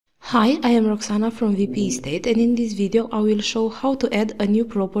Hi, I am Roxana from VP Estate, and in this video I will show how to add a new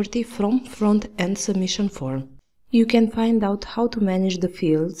property from front-end submission form. You can find out how to manage the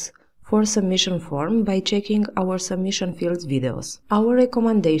fields for submission form by checking our submission fields videos. Our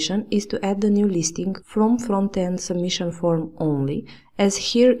recommendation is to add the new listing from front-end submission form only, as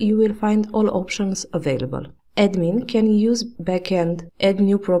here you will find all options available. Admin can use backend add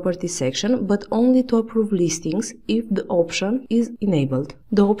new property section, but only to approve listings if the option is enabled.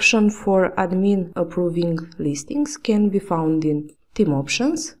 The option for admin approving listings can be found in Team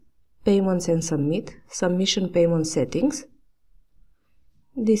Options, Payments and Submit, Submission Payment Settings.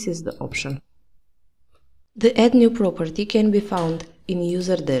 This is the option. The Add New Property can be found in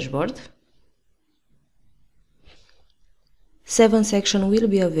User Dashboard. 7 sections will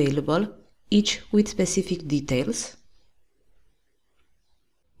be available, each with specific details.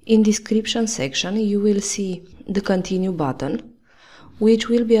 In description section you will see the Continue button, which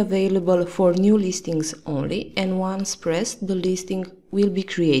will be available for new listings only, and once pressed the listing will be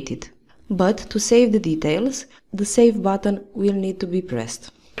created. But to save the details, the Save button will need to be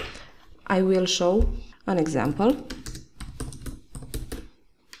pressed. I will show an example.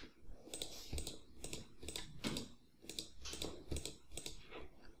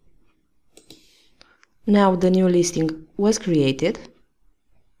 Now the new listing was created,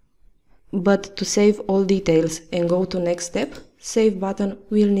 but to save all details and go to next step, Save button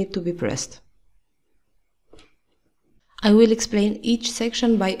will need to be pressed. I will explain each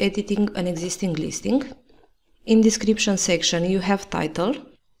section by editing an existing listing. In description section you have title.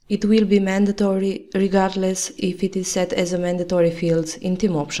 It will be mandatory regardless if it is set as a mandatory field in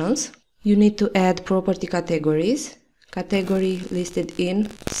Team Options. You need to add property categories. Category listed in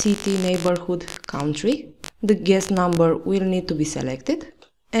city, neighborhood, country. The guest number will need to be selected,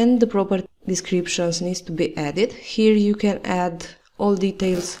 and the property descriptions needs to be added. Here you can add all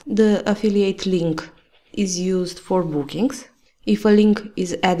details. The affiliate link is used for bookings. If a link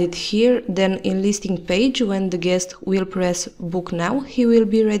is added here, then in listing page, when the guest will press book now, he will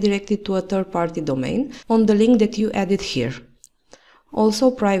be redirected to a third-party domain on the link that you added here. Also,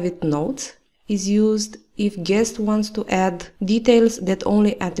 private notes is used if guest wants to add details that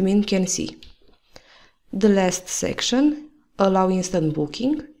only admin can see. The last section, Allow Instant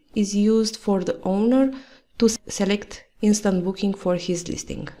Booking, is used for the owner to select instant booking for his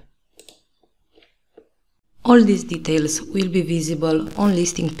listing. All these details will be visible on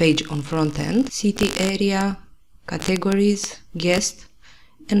listing page on front end, city area, categories, guest,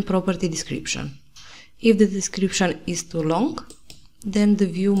 and property description. If the description is too long, then the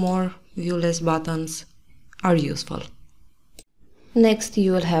View More, View Less buttons are useful. Next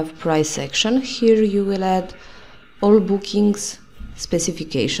you will have price section. Here you will add all bookings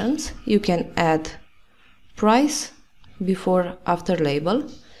specifications. You can add price, before, after label.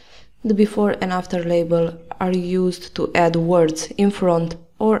 The before and after label are used to add words in front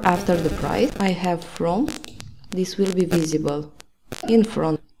or after the price. I have from. This will be visible in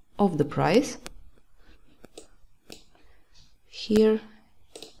front of the price. Here.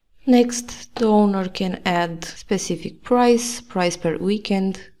 Next, the owner can add specific price, price per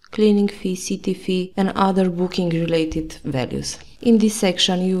weekend, cleaning fee, city fee, and other booking related values. In this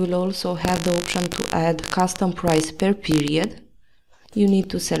section you will also have the option to add custom price per period. You need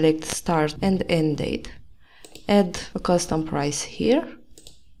to select start and end date. Add a custom price here.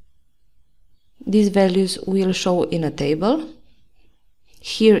 These values will show in a table,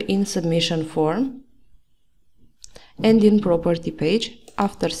 here in submission form, and in property page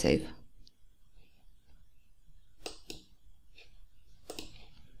after save.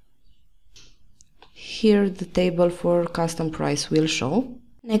 Here the table for custom price will show.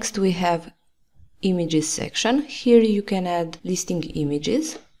 Next we have images section. Here you can add listing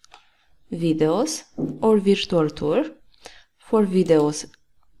images, videos, or virtual tour. For videos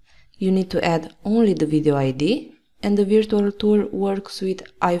you need to add only the video ID, and the virtual tour works with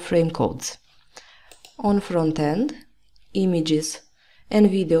iframe codes. On front end, images and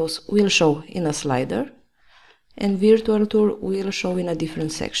videos will show in a slider, and virtual tour will show in a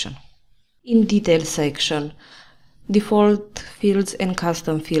different section. In detail section, default fields and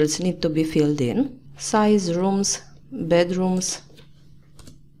custom fields need to be filled in. Size, rooms, bedrooms.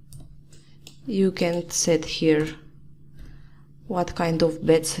 You can set here what kind of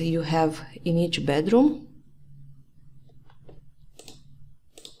beds you have in each bedroom.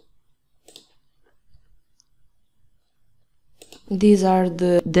 These are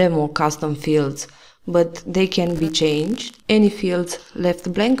the demo custom fields, but they can be changed. Any fields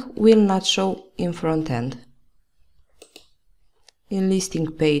left blank will not show in front end. In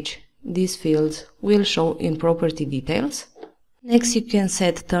listing page, these fields will show in property details. Next, you can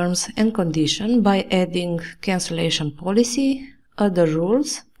set terms and conditions by adding cancellation policy, other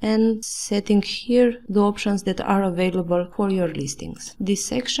rules, and setting here the options that are available for your listings. This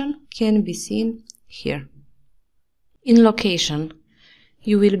section can be seen here. In location,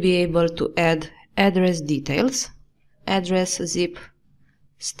 you will be able to add address details, address, zip,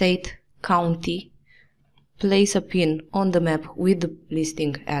 state, county, place a pin on the map with the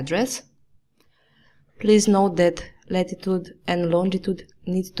listing address. Please note that latitude and longitude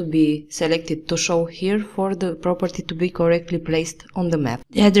need to be selected to show here for the property to be correctly placed on the map.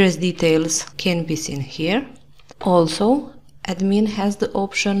 The address details can be seen here. Also, admin has the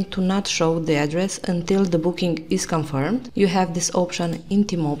option to not show the address until the booking is confirmed. You have this option in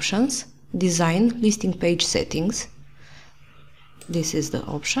Theme Options, Design Listing Page Settings. This is the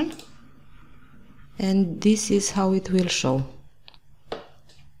option, and this is how it will show.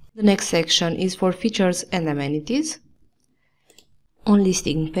 The next section is for features and amenities. On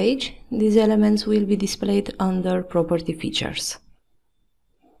listing page, these elements will be displayed under property features.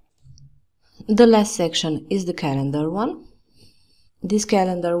 The last section is the calendar one. This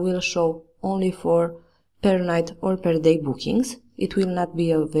calendar will show only for per night or per day bookings. It will not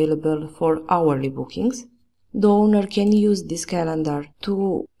be available for hourly bookings. The owner can use this calendar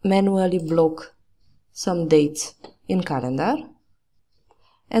to manually block some dates in calendar,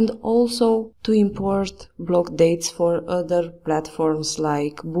 and also to import block dates for other platforms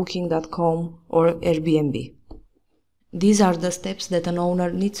like Booking.com or Airbnb. These are the steps that an owner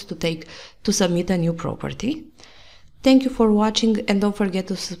needs to take to submit a new property. Thank you for watching, and don't forget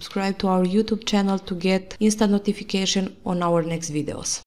to subscribe to our YouTube channel to get instant notification on our next videos.